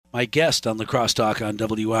my guest on the Crosstalk on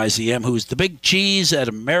WIZM, who's the big cheese at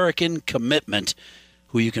American Commitment,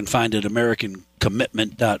 who you can find at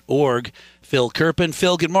americancommitment.org. Phil Kerpen.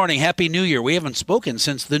 Phil, good morning. Happy New Year. We haven't spoken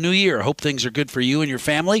since the new year. Hope things are good for you and your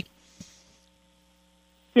family.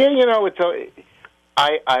 Yeah,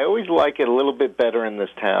 I always like it a little bit better in this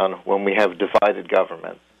town when we have divided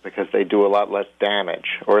government, because they do a lot less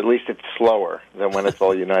damage, or at least it's slower than when it's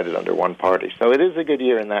all united under one party. So it is a good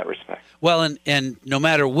year in that respect. Well, and no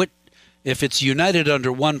matter what, if it's united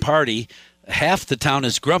under one party, half the town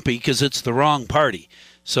is grumpy because it's the wrong party.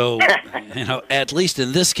 So, at least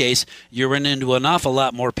in this case, you run into an awful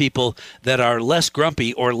lot more people that are less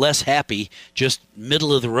grumpy or less happy, just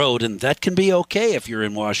middle of the road, and that can be okay if you're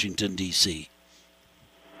in Washington, D.C.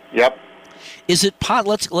 Yep. Is it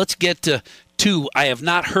let's get to two. I have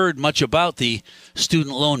not heard much about the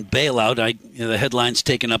student loan bailout. The headline's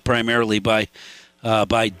taken up primarily by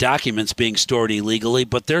documents being stored illegally,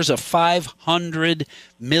 but there's a $500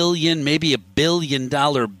 million, maybe $1 billion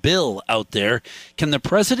bill out there. Can the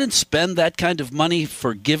president spend that kind of money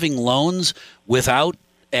for giving loans without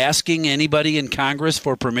asking anybody in Congress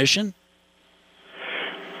for permission?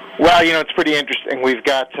 Well, it's pretty interesting. We've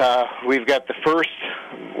got the first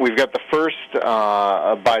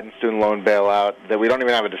Biden student loan bailout that we don't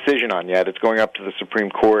even have a decision on yet. It's going up to the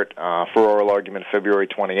Supreme Court for oral argument February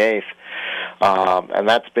 28th, and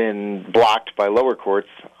that's been blocked by lower courts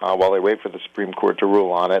while they wait for the Supreme Court to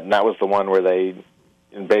rule on it. And that was the one where they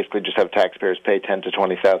basically just have taxpayers pay $10,000 to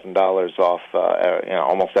 $20,000 off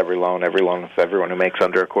almost every loan of everyone who makes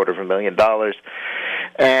under $250,000.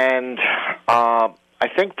 And I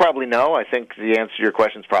think probably no. I think the answer to your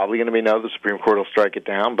question is probably going to be no. The Supreme Court will strike it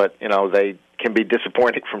down, but they can be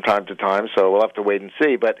disappointing from time to time, so we'll have to wait and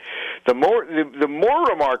see. But the more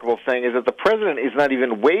remarkable thing is that the president is not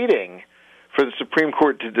even waiting for the Supreme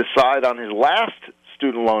Court to decide on his last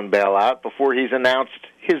student loan bailout before he's announced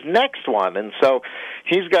his next one. And so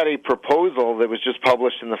he's got a proposal that was just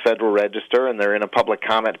published in the Federal Register, and they're in a public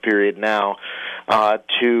comment period now,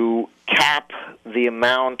 to cap the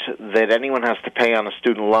amount that anyone has to pay on a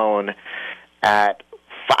student loan at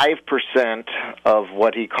 5% of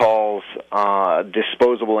what he calls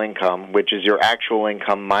disposable income, which is your actual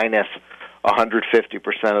income minus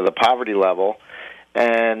 150% of the poverty level.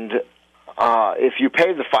 And if you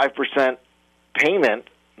pay the 5% payment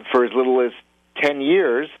for as little as 10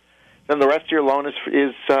 years, then the rest of your loan is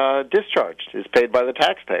discharged, is paid by the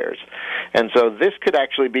taxpayers. And so this could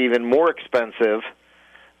actually be even more expensive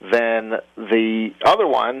than the other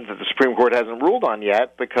one that the Supreme Court hasn't ruled on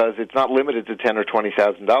yet, because it's not limited to $10,000 or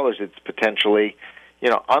 $20,000. It's potentially,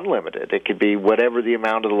 unlimited. It could be whatever the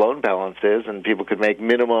amount of the loan balance is, and people could make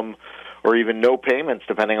minimum or even no payments,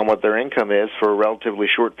 depending on what their income is, for a relatively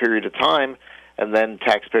short period of time, and then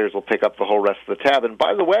taxpayers will pick up the whole rest of the tab. And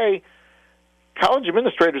by the way, college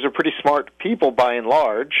administrators are pretty smart people by and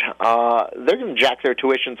large. They're going to jack their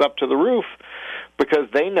tuitions up to the roof because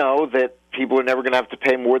they know that people are never going to have to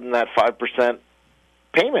pay more than that 5%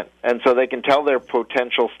 payment. And so they can tell their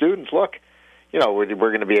potential students, look, we're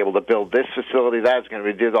going to be able to build this facility, that's going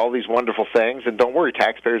to do all these wonderful things, and don't worry,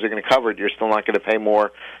 taxpayers are going to cover it. You're still not going to pay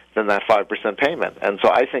more than that 5% payment. And so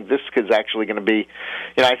I think this is actually going to be,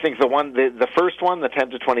 I think the first one, the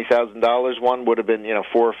 $10,000 to $20,000 one, would have been, $400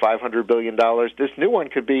 or $500 billion. This new one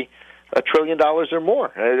could be $1 trillion or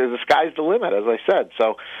more. The sky's the limit, as I said.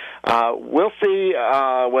 So we'll see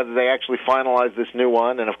whether they actually finalize this new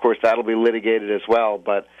one, and of course that'll be litigated as well.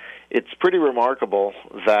 But it's pretty remarkable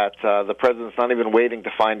that the president's not even waiting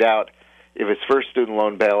to find out if his first student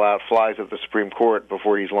loan bailout flies at the Supreme Court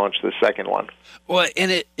before he's launched the second one. Well,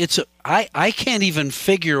 and I can't even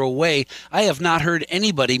figure a way. I have not heard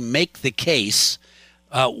anybody make the case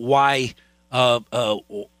why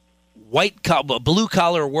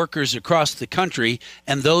blue-collar workers across the country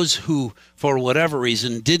and those who, for whatever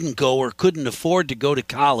reason, didn't go or couldn't afford to go to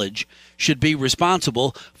college should be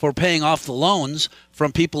responsible for paying off the loans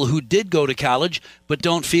from people who did go to college but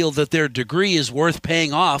don't feel that their degree is worth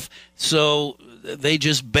paying off, so they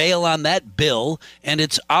just bail on that bill, and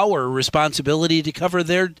it's our responsibility to cover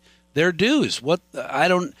their dues. I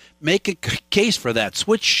don't make a case for that.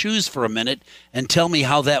 Switch shoes for a minute and tell me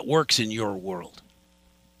how that works in your world.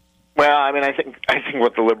 Well, I think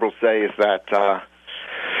what the liberals say is that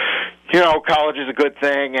college is a good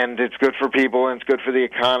thing, and it's good for people, and it's good for the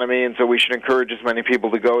economy, and so we should encourage as many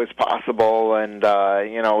people to go as possible, and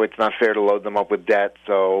it's not fair to load them up with debt,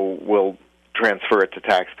 so we'll transfer it to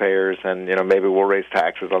taxpayers, and maybe we'll raise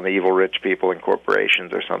taxes on the evil rich people and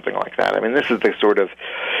corporations or something like that. This is the sort of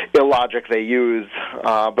illogic they use.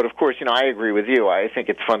 But of course, I agree with you. I think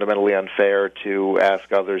it's fundamentally unfair to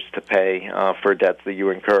ask others to pay for debts that you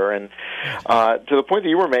incur. And to the point that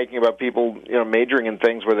you were making about people, majoring in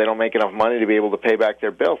things where they don't make enough money to be able to pay back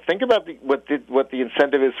their bills. Think about what the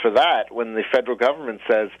incentive is for that when the federal government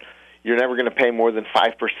says you're never going to pay more than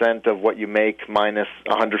 5% of what you make minus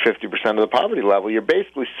 150% of the poverty level. You're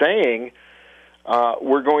basically saying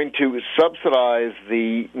we're going to subsidize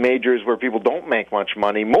the majors where people don't make much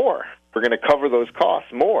money more. We're going to cover those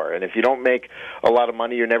costs more. And if you don't make a lot of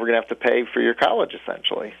money, you're never going to have to pay for your college,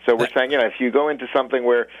 essentially. So we're saying, if you go into something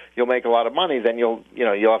where you'll make a lot of money, then you'll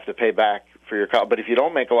have to pay back for your college. But if you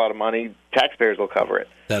don't make a lot of money, taxpayers will cover it.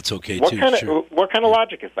 That's okay, too. Sure. What kind of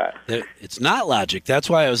logic is that? It's not logic. That's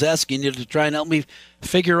why I was asking you to try and help me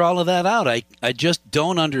figure all of that out. I just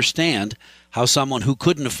don't understand how someone who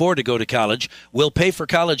couldn't afford to go to college will pay for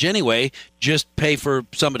college anyway, just pay for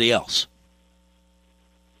somebody else.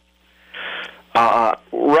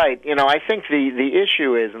 Right. I think the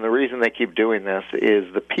issue is, and the reason they keep doing this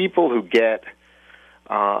is the people who get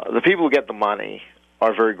the money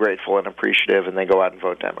are very grateful and appreciative, and they go out and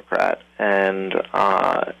vote Democrat. And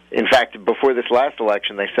in fact, before this last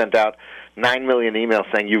election, they sent out 9 million emails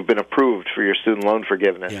saying you've been approved for your student loan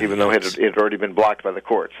forgiveness, even though it had already been blocked by the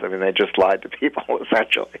courts. I mean, they just lied to people,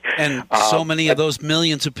 essentially. And so many of those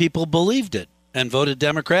millions of people believed it and voted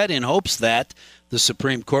Democrat in hopes that the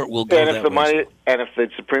Supreme Court will go that way. And if the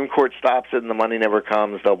Supreme Court stops it and the money never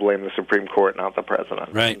comes, they'll blame the Supreme Court, not the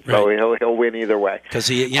president. Right. So he'll win either way. Because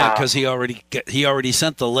he already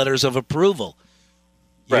sent the letters of approval.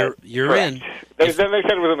 You're correct. in. Then they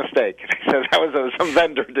said it was a mistake. They said that was some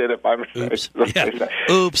vendor did it by mistake.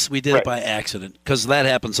 Oops, we did it by accident, because that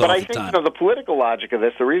happens all the time. But I think the political logic of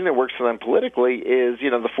this, the reason it works for them politically is,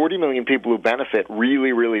 the 40 million people who benefit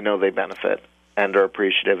really, really know they benefit and are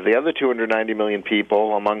appreciative. The other 290 million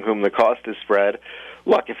people, among whom the cost is spread,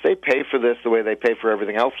 look, if they pay for this the way they pay for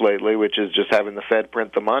everything else lately, which is just having the Fed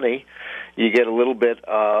print the money, you get a little bit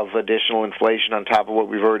of additional inflation on top of what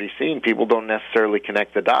we've already seen. People don't necessarily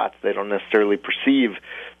connect the dots. They don't necessarily perceive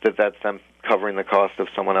that that's them covering the cost of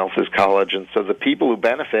someone else's college. And so the people who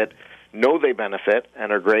benefit know they benefit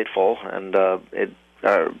and are grateful, and it's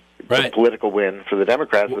a political win for the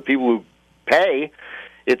Democrats. The people who pay,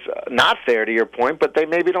 it's not fair, to your point, but they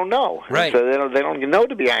maybe don't know. Right. So they don't know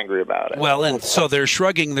to be angry about it. Well, and so they're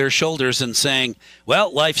shrugging their shoulders and saying,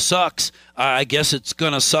 well, life sucks. I guess it's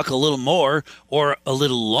going to suck a little more or a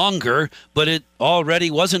little longer, but it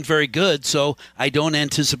already wasn't very good, so I don't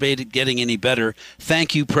anticipate it getting any better.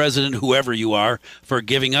 Thank you, President, whoever you are, for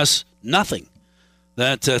giving us nothing.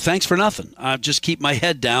 Thanks for nothing. I'll just keep my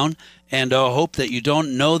head down and hope that you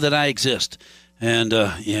don't know that I exist. And,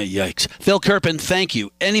 yikes. Phil Kerpen, thank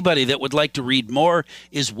you. Anybody that would like to read more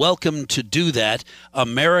is welcome to do that.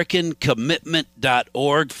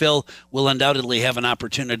 AmericanCommitment.org. Phil will undoubtedly have an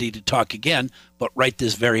opportunity to talk again, but right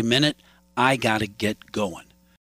this very minute, I got to get going.